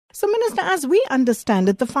So, Minister, as we understand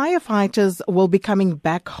it, the firefighters will be coming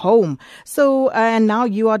back home. So, and now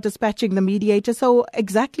you are dispatching the mediator. So,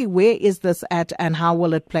 exactly where is this at and how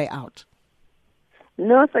will it play out?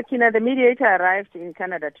 No, Sakina, the mediator arrived in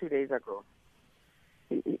Canada 2 days ago.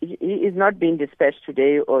 He is not being dispatched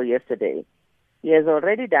today or yesterday. He has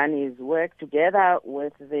already done his work together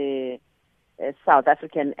with the South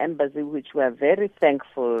African embassy, which we are very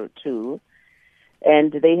thankful to.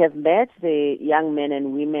 And they have met the young men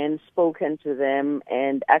and women, spoken to them,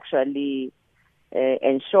 and actually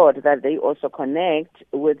ensured that they also connect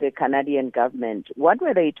with the Canadian government. What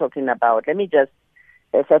were they talking about? Let me just,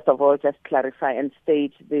 first of all, just clarify and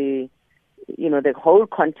state the whole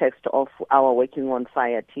context of our Working on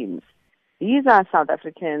Fire teams. These are South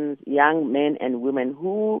Africans, young men and women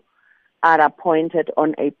who are appointed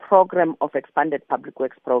on a program of expanded public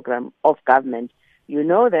works program of government. You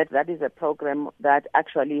know that is a program that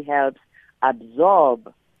actually helps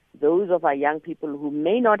absorb those of our young people who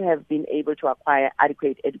may not have been able to acquire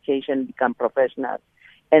adequate education, become professionals,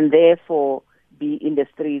 and therefore be in the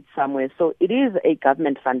streets somewhere. So it is a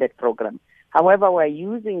government-funded program. However, we're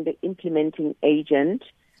using the implementing agent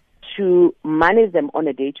to manage them on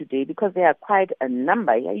a day-to-day because there are quite a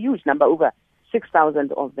huge number, over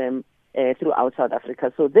 6,000 of them throughout South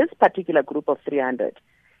Africa. So this particular group of 300,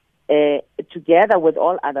 together with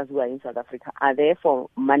all others who are in South Africa, are therefore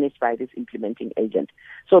managed by this implementing agent.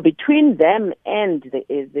 So between them and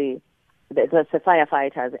the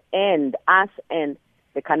firefighters and us and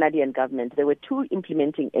the Canadian government, there were two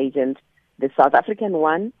implementing agents, the South African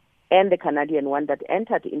one and the Canadian one, that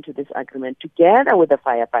entered into this agreement together with the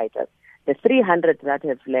firefighters. The 300 that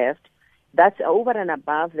have left, that's over and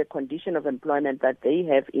above the condition of employment that they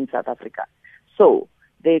have in South Africa. So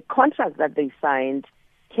the contract that they signed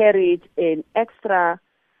carried an extra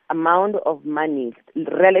amount of money,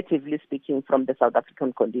 relatively speaking, from the South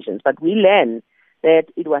African conditions. But we learned that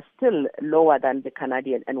it was still lower than the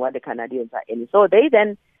Canadian and what the Canadians are earning. So they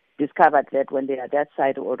then discovered that when they are that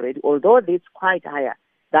side already, although it's quite higher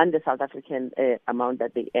than the South African amount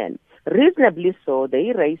that they earn, reasonably so,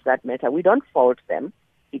 they raised that matter. We don't fault them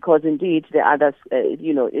because indeed the others,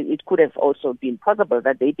 it could have also been possible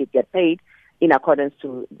that they did get paid in accordance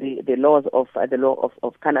to the laws of the law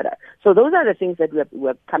of Canada. So those are the things that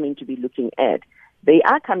we're coming to be looking at. They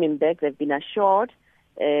are coming back. They've been assured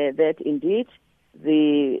that indeed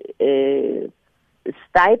the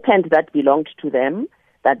stipend that belonged to them,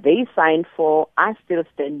 that they signed for, are still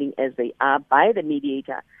standing as they are by the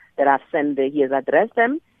mediator that I've sent. He has addressed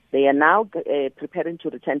them. They are now preparing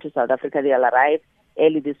to return to South Africa. They'll arrive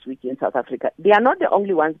early this week in South Africa. They are not the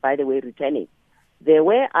only ones, by the way, returning. There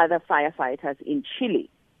were other firefighters in Chile.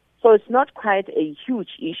 So it's not quite a huge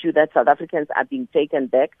issue that South Africans are being taken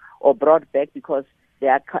back or brought back because they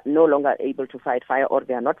are no longer able to fight fire or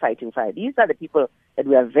they are not fighting fire. These are the people that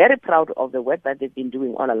we are very proud of the work that they've been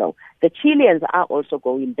doing all along. The Chileans are also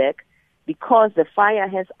going back because the fire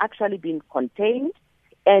has actually been contained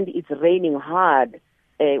and it's raining hard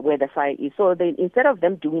where the fire is. So instead of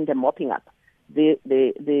them doing the mopping up, the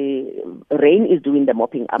rain is doing the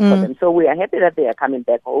mopping up for them. So we are happy that they are coming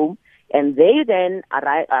back home, and they then,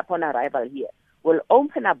 upon arrival here, will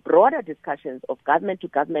open up broader discussions of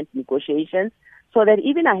government-to-government negotiations so that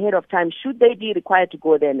even ahead of time, should they be required to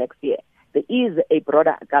go there next year, there is a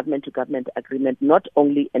broader government-to-government agreement, not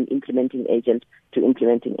only an implementing agent to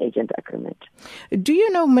implementing agent agreement. Do you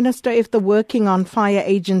know, Minister, if the Working on Fire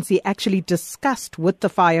agency actually discussed with the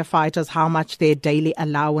firefighters how much their daily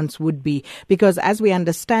allowance would be? Because as we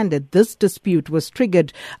understand it, this dispute was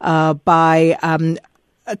triggered by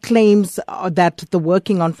claims that the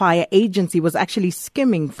Working on Fire agency was actually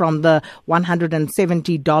skimming from the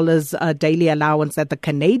 $170 daily allowance that the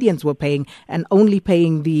Canadians were paying and only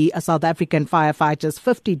paying the South African firefighters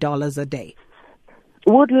 $50 a day.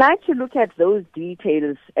 Would like to look at those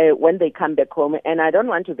details when they come back home, and I don't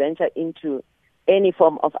want to venture into any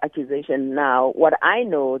form of accusation now. What I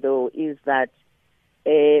know, though, is that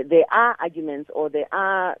there are arguments or there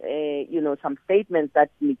are, some statements that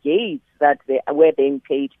negate that they were being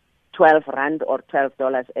paid 12 rand or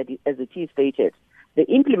 $12 as it is stated. The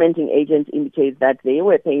implementing agent indicates that they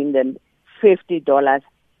were paying them $50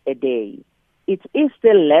 a day. It is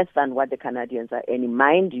still less than what the Canadians are earning,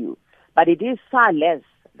 mind you, but it is far less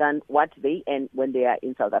than what they earn when they are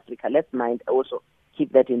in South Africa. Let's also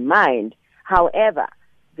keep that in mind. However,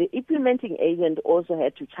 the implementing agent also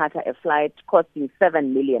had to charter a flight costing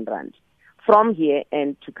 7 million rand from here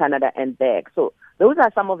and to Canada and back. So those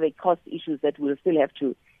are some of the cost issues that we'll still have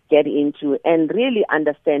to get into and really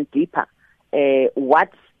understand deeper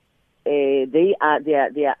what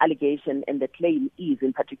their allegation and the claim is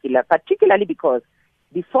in particular, particularly because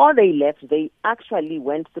before they left, they actually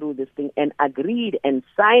went through this thing and agreed and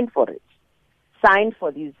signed for it, signed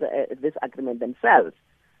for this agreement themselves.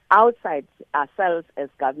 Outside ourselves as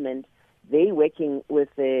government, them working with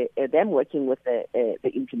the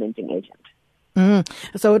implementing agent.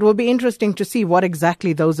 So it will be interesting to see what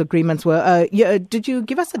exactly those agreements were. Did you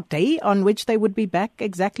give us a day on which they would be back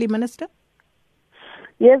exactly, Minister?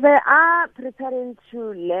 Yes, they are preparing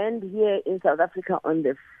to land here in South Africa on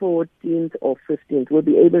the 14th or 15th. We'll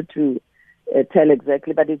be able to tell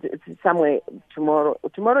exactly, but it's somewhere tomorrow.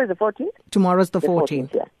 Tomorrow is the 14th? Tomorrow's the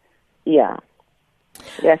 14th. Yeah.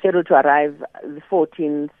 They are scheduled to arrive the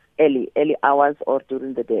 14th early hours or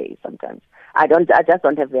during the day sometimes. I just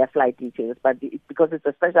don't have their flight details, but because it's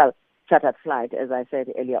a special chartered flight, as I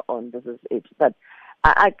said earlier on, this is it. But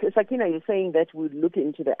Sakina, you're saying that we look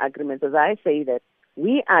into the agreements. As I say that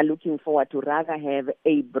we are looking forward to rather have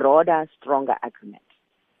a broader, stronger agreement,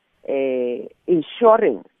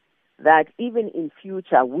 ensuring that even in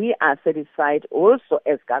future we are satisfied also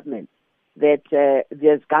as government that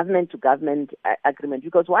there's government-to-government agreement.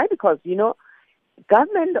 Because why? Because,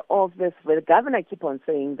 government of the governor keep on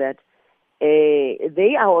saying that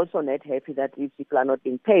they are also not happy that these people are not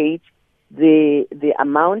being paid the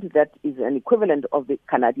amount that is an equivalent of the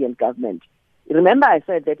Canadian government. Remember I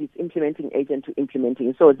said that it's implementing agent to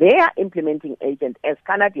implementing. So their implementing agent as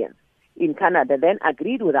Canadians in Canada then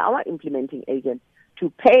agreed with our implementing agent to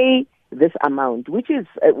pay this amount, which is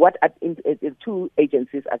what the two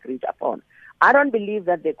agencies agreed upon. I don't believe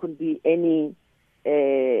that there could be any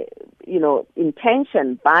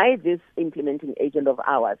intention by this implementing agent of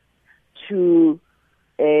ours to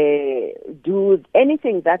do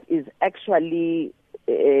anything that is actually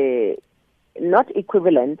not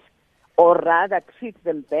equivalent, or rather treat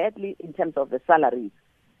them badly in terms of the salaries.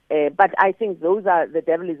 But I think the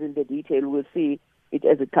devil is in the detail. We'll see it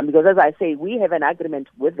as it comes. Because as I say, we have an agreement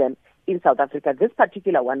with them in South Africa. This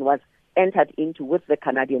particular one was entered into with the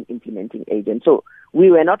Canadian implementing agent. So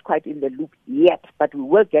we were not quite in the loop yet, but we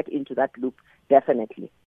will get into that loop definitely.